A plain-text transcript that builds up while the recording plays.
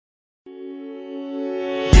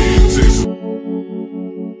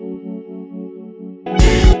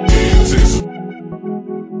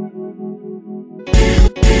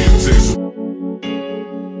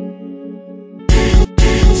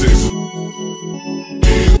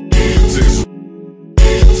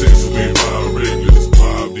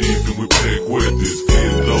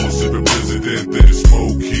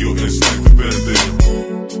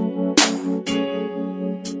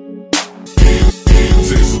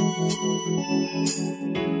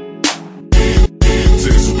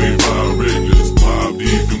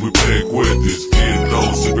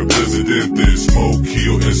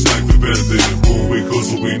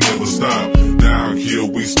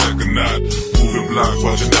blocks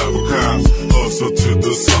watching out for cops. Hustle till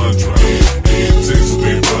the sun dry. In Texas,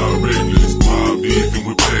 we ride reckless. Mob deep and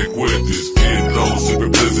we back with this. Get low,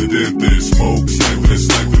 sipping presidente. Smoke, snapping and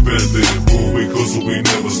stack the vendor. Moving cause we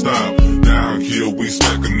never stop. Down kill, we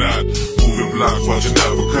stack a knot. Moving blocks watching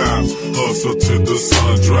out for cops. Hustle till the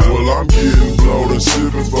sun dry. Well, I'm getting blowed and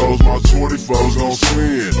sipping foes. My 24's gon'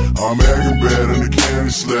 spin. I'm acting bad in the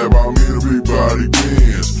candy slab. I'm here to big body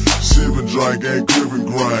wins. Sipping drink, ain't gripping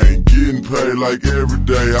grain. Getting paid like every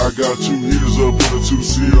day. I got 2 heaters up in a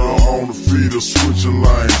 2-seater. I'm on the feeder, switching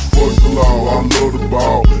lanes. Fuck the law, I love the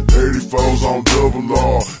ball. 84's on double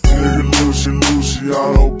law. Nigga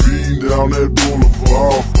Luciano beating down that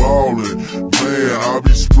boulevard, ballin'. Man, I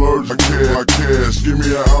be splurging, I cash. Give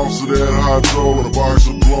me an ounce of that hydro and a box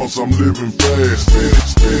of blunts. I'm living fast.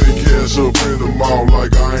 Spending cash up in the mall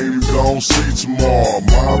like I ain't even gon' see tomorrow.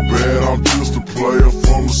 My bad, I'm just a player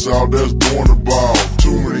from the south that's born to ball.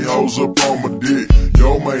 Too many hoes up on my dick.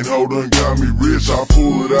 Yo main hoe done got me rich. I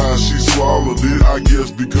pull it out, she swallowed it. I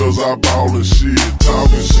guess because I ballin' shit.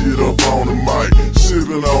 Talking shit up on the mic.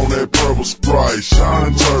 Sippin' on that purple Sprite.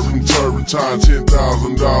 Shining turpentine,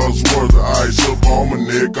 $10,000 worth of ice up on my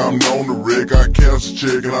neck. I'm on the wreck. I cash a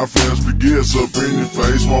check and I fast baguettes up in your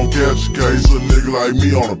face. Won't catch a case. A nigga like me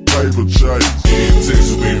on a paper chase. In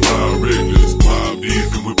Texas, we ride reckless. Mob deep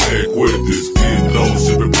and we back with this. Get low,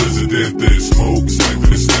 sippin' presidente. Smoke, snapping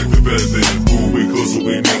and stack the vendor. Moving cause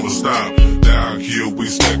we never stop. Down kill, we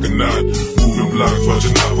stack a knot. Moving blocks,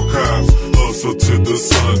 watching out for cops. Hustle till the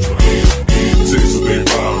sun dry. In Texas, we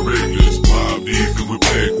ride reckless. Mob deep and we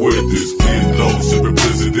back with this. Get low, sippin'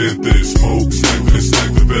 presidente. Smoke, snapping and stack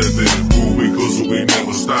the vendor. Moving cause we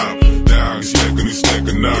never stop. Down stacking and stack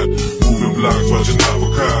a knot. Moving blocks, watching out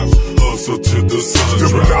for cops. Hustle till the sun dry.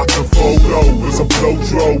 Stepping out the photo as I blow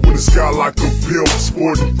dro in the sky like a pimp.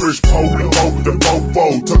 Sporting fresh polo over the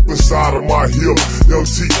fofo tucked inside of my hip. Young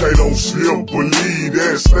TK don't slip, believe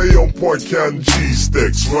that. Stay on point counting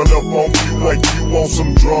G-stacks. Run up on you like you want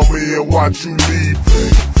some drama and watch you leave.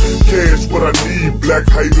 Cash what I need, black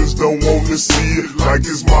haters don't wanna see it. Like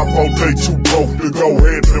it's my fault they too broke to go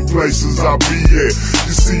head to the places I be at.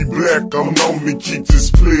 You see black, I'm known to keep this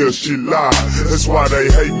player shit live. That's why they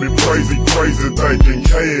hate me crazy thinking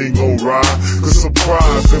K ain't gon' ride. Cause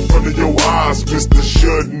surprise in front of your eyes, Mr.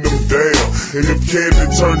 Shutting them down. And if candy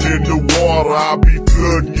turned into water, I'll be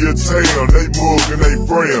flooding your town. They mug and they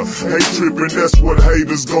brown, ain't tripping, that's what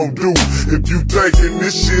haters gon' do. If you thinking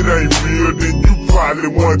this shit ain't real, then you probably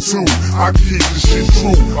one too. I keep this shit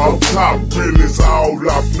true, on top, real is all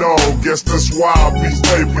I've known. Guess that's why I be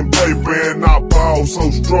taping paper and I ball so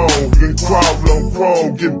strong. Then crawl on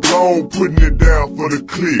chrome, get blown, putting it down for the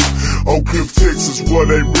clip. Oak Cliff, Texas, where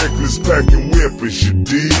they reckless, packing weapons, you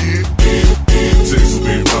did. In Texas,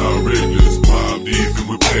 we ride reckless. Mob deep and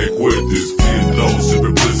we back with this. Get low,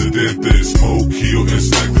 sippin' presidente. Smoke, kill and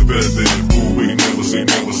stack the vendor. Move, we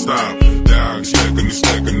never stop. Down, stacking and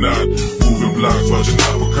stacking knot. Moving blocks, watching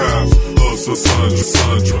out for cops. Hustle,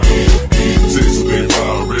 sun dry. In Texas, we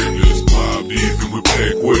ride reckless. Mob deep and we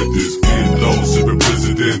back with this. Get low, sippin'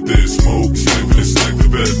 presidente. Smoke, snapping and stack the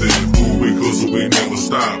vendor. Moving cause we never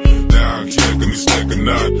stop. Down, stacking and stacking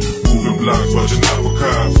knot. Moving blocks, watching out for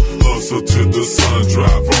cops. Hustle till the sun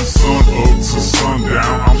drop. From sun up to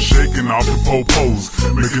sundown, I'm shaking off the popos,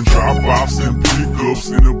 making drop-offs and pickups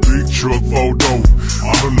in a big truck photo.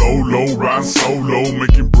 On the low, riding solo,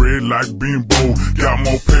 making bread like bimbo. Got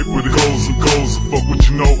more paper that goes and goes. Fuck what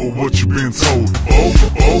you know or what you been told.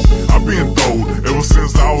 Oh, I been told ever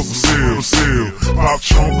since I was a cell. Pop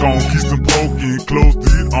trunk on Keystone Poking, closed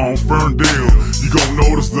it on Ferndale. You gon'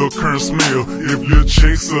 notice the current smell if your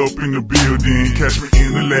chicks up in the building. Catch me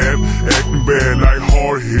in the lab, acting bad like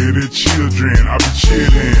hard-headed children. I be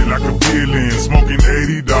chillin' like a villain, smoking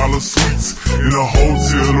 $80 sweets in a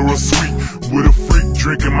hotel or a suite with a freak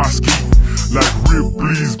drinking my skeet. Like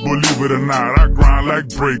Ripley's, believe it or not, I grind like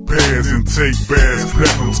brake pads and take baths.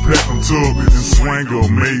 Platinum tub and swing a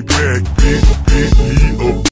Maybach, Bentley up.